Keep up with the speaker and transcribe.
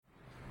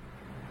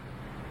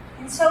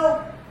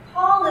so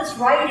Paul is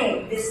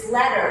writing this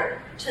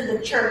letter to the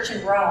church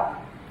in Rome.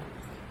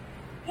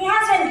 He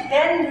hasn't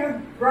been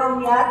to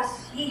Rome yet.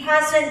 He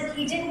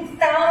didn't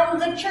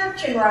found the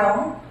church in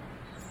Rome.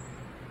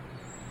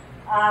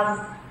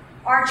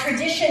 Our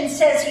tradition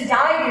says he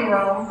died in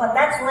Rome, but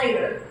that's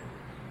later.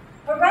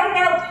 But right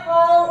now,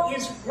 Paul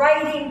is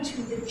writing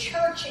to the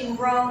church in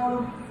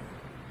Rome,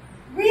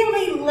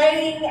 really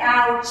laying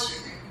out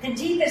the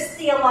deepest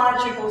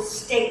theological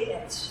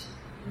statement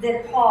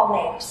that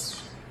Paul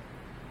makes.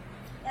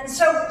 And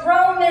so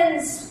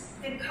Romans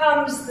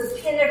becomes the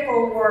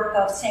pinnacle work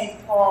of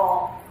St.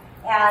 Paul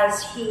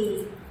as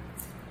he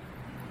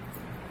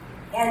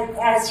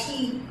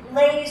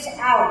lays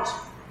out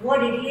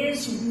what it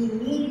is we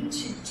need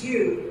to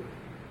do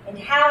and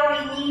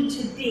how we need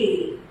to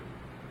be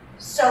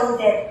so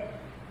that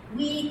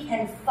we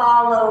can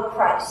follow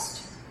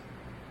Christ.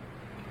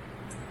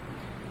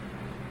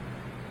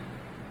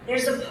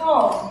 There's a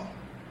poem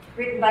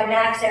written by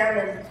Max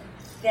Ehrman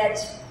that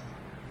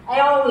I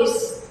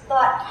always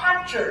thought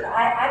captured.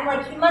 I'm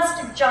like, he must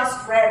have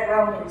just read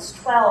Romans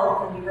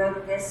 12 when he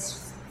wrote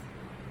this.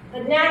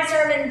 But Max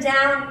Ehrman,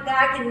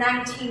 back in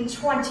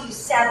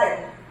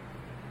 1927,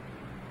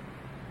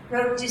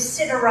 wrote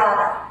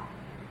Desiderata,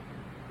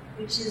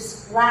 which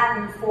is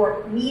Latin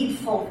for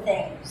needful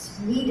things,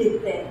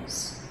 needed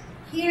things.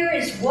 Here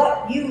is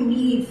what you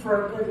need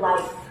for a good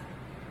life.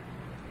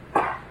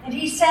 And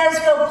he says,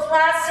 go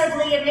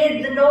placidly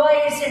amid the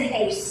noise and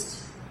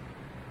haste,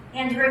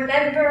 and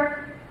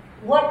remember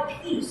what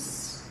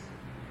peace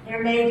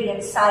there may be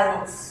in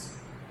silence.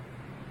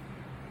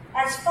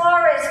 As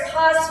far as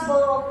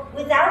possible,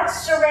 without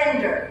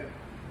surrender,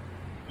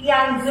 be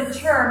on good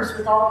terms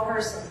with all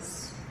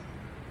persons.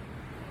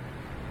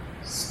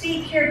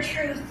 Speak your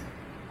truth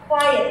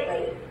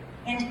quietly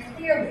and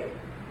clearly,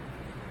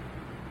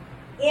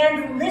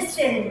 and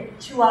listen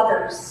to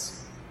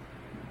others,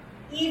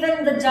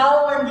 even the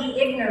dull and the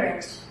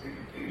ignorant.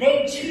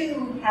 They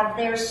too have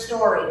their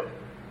story.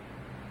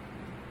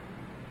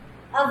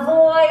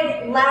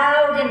 Avoid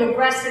loud and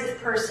aggressive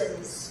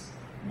persons.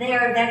 They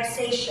are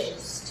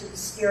vexations to the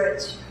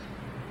spirit.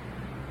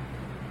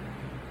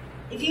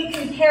 If you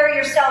compare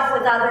yourself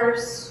with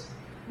others,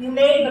 you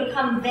may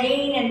become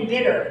vain and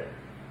bitter,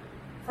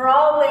 for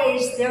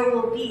always there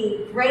will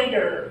be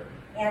greater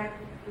and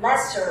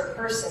lesser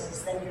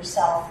persons than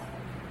yourself.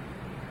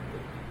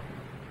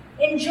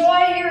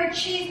 Enjoy your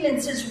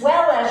achievements as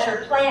well as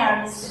your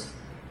plans.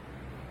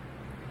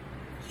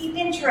 Keep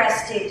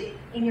interested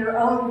in your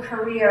own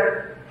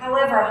career,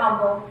 however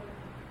humble.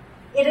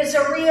 It is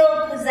a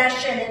real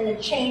possession in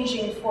the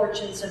changing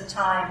fortunes of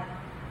time.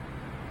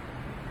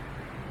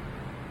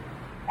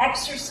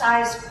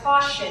 Exercise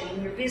caution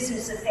in your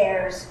business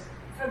affairs,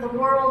 for the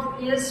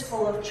world is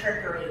full of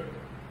trickery.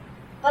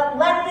 But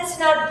let this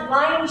not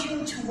blind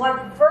you to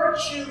what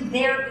virtue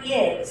there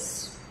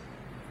is.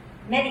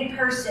 Many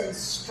persons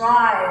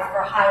strive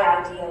for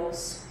high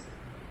ideals,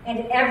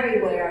 and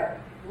everywhere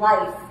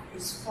life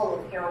is full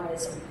of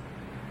heroism.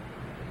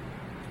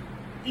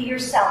 Be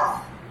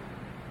yourself.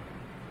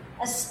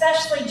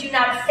 Especially do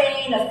not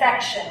feign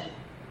affection.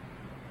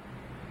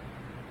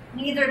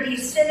 Neither be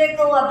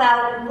cynical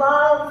about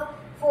love,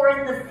 for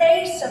in the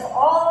face of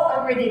all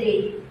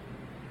aridity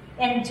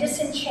and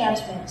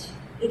disenchantment,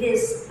 it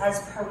is as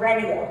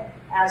perennial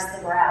as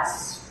the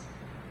grass.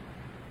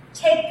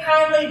 Take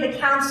kindly the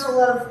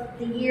counsel of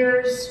the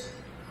years,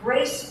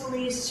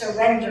 gracefully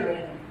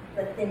surrendering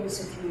the things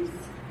of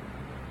youth.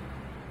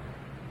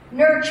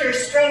 Nurture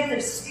strength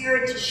of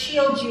spirit to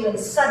shield you in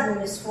sudden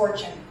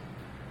misfortune.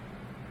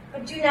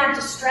 But do not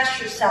distress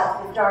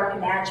yourself with dark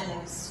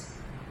imaginings.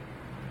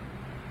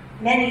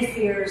 Many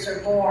fears are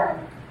born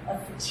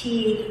of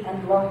fatigue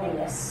and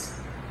loneliness.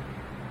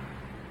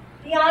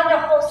 Beyond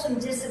a wholesome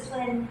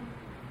discipline,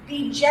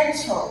 be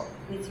gentle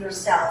with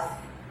yourself.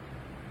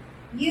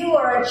 You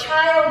are a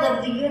child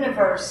of the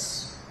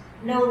universe,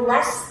 no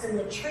less than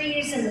the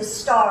trees and the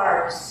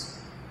stars.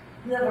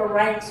 You have a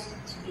right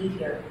to be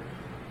here.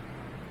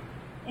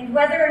 And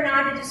whether or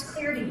not it is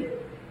clear to you,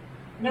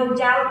 no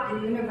doubt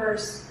the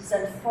universe is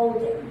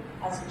unfolding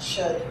as it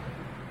should.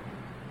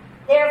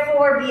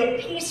 Therefore, be at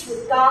peace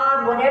with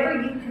God,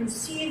 whatever you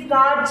conceive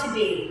God to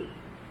be,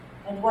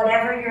 and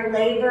whatever your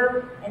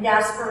labor and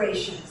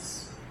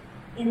aspirations.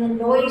 In the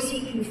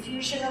noisy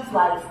confusion of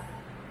life,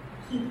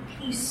 keep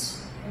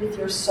peace with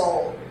your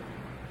soul.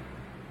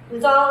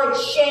 With all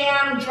its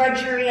sham,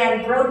 drudgery,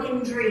 and broken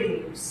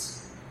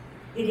dreams,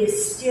 it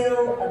is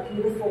still a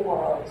beautiful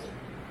world.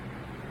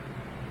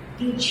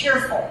 Be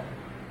cheerful.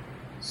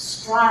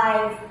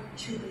 Strive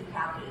to be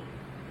happy.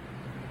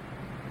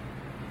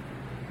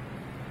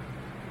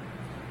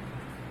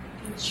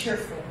 Be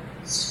cheerful.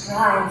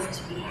 Strive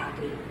to be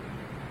happy.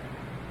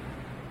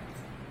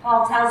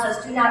 Paul tells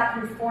us, do not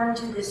conform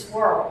to this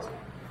world,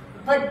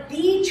 but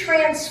be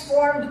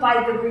transformed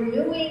by the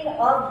renewing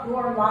of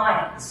your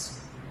minds,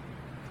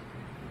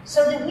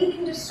 so that we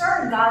can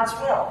discern God's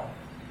will.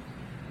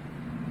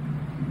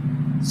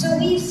 So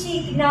we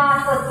seek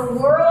not what the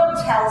world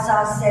tells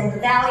us and the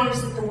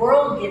values that the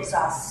world gives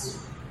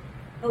us,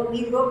 but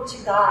we look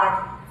to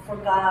God for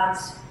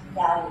God's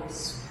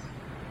values.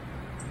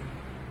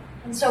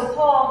 And so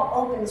Paul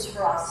opens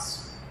for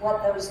us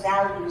what those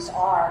values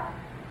are.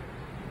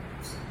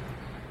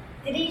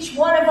 That each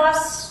one of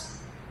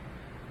us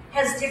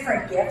has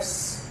different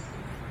gifts.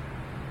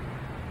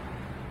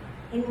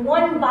 In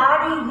one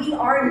body, we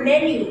are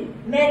many,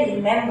 many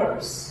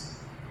members.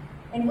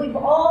 And we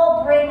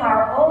all bring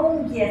our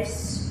own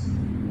gifts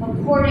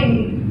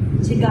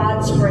according to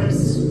God's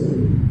grace.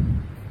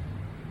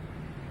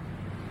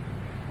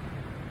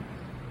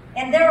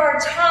 And there are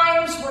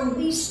times when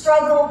we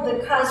struggle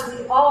because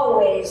we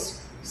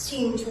always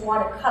seem to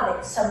want to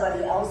covet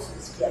somebody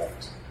else's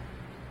gift.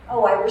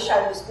 Oh, I wish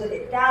I was good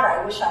at that.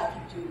 I wish I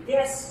could do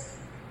this.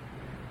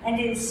 And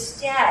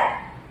instead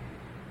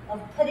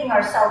of putting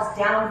ourselves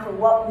down for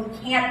what we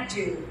can't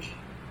do,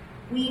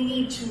 we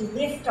need to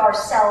lift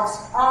ourselves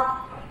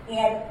up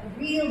and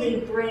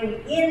really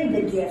bring in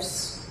the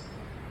gifts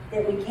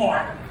that we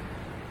can.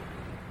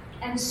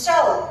 And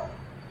so,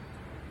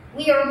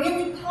 we are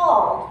really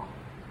called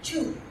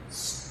to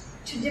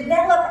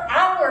develop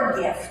our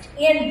gift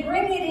and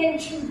bring it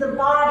into the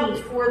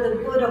body for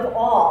the good of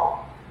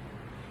all.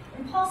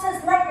 And Paul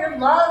says, let your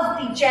love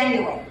be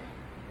genuine.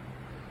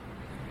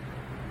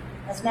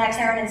 As Max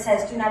Aaron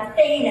says, do not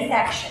feign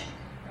affection.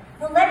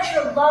 But let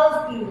your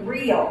love be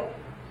real.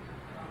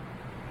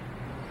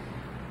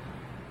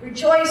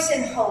 Rejoice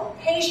in hope,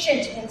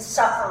 patient in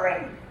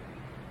suffering,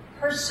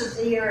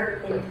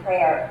 persevere in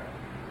prayer.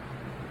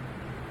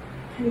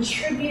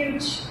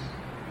 Contribute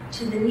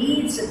to the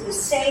needs of the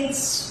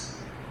saints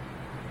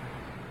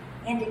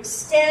and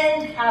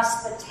extend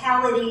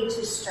hospitality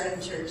to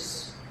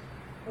strangers.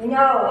 We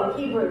know in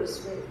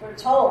Hebrews, we're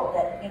told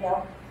that,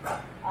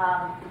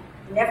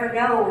 you never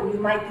know when you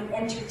might be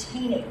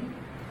entertaining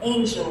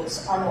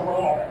angels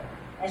unaware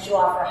as you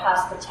offer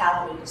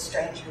hospitality to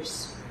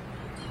strangers.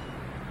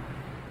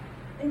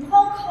 And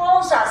Paul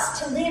calls us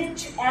to live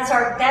as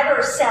our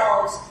better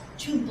selves,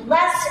 to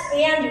bless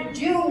and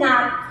do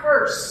not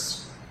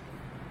curse.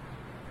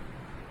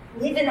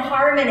 Live in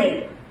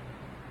harmony.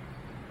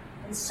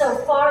 And so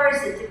far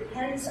as it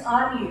depends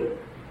on you,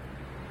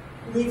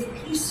 live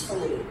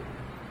peacefully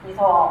with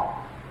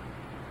all.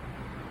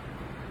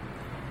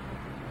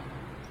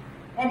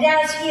 And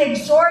as he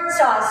exhorts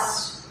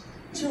us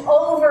to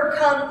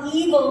overcome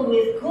evil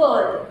with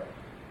good,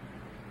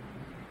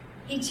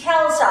 he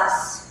tells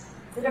us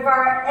that if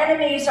our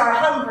enemies are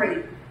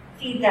hungry,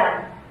 feed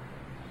them.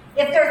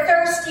 If they're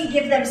thirsty,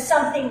 give them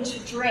something to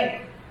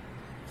drink.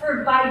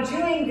 For by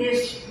doing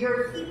this,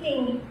 you're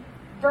heaping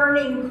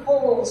burning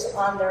coals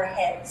on their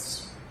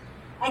heads.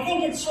 I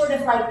think it's sort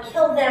of like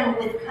kill them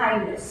with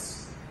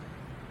kindness.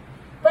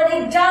 But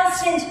it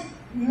doesn't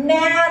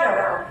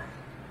matter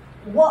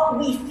what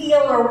we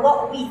feel or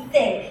what we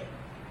think.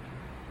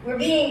 We're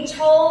being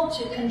told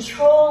to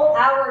control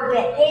our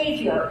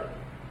behavior.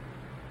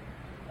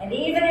 And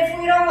even if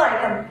we don't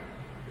like them,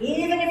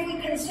 even if we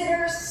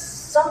consider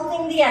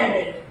something the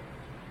enemy,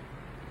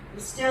 we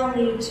still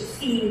need to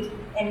feed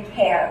and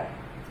care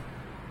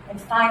and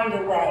find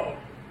a way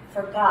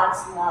for God's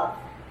love.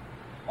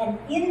 And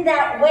in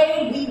that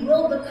way, we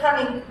will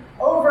become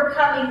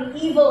overcoming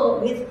evil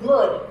with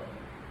good.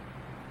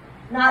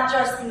 Not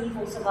just the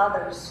evils of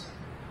others,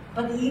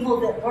 but the evil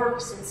that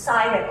lurks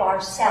inside of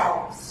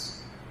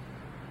ourselves.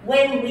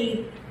 When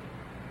we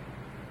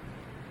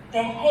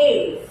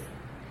behave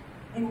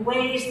in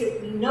ways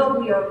that we know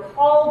we are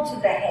called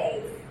to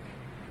behave,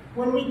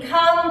 when we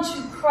come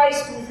to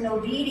Christ with an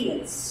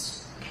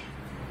obedience,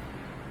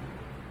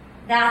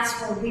 that's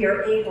when we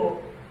are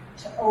able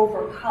to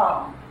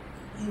overcome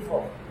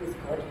evil with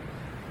good.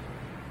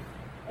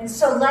 And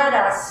so let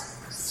us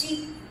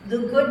seek the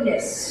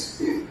goodness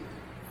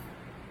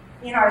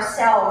in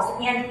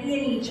ourselves and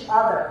in each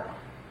other.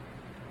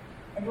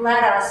 And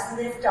let us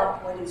lift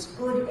up what is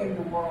good in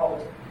the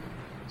world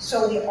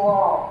so we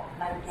all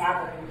might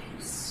gather in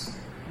peace.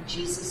 In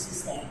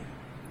Jesus' name.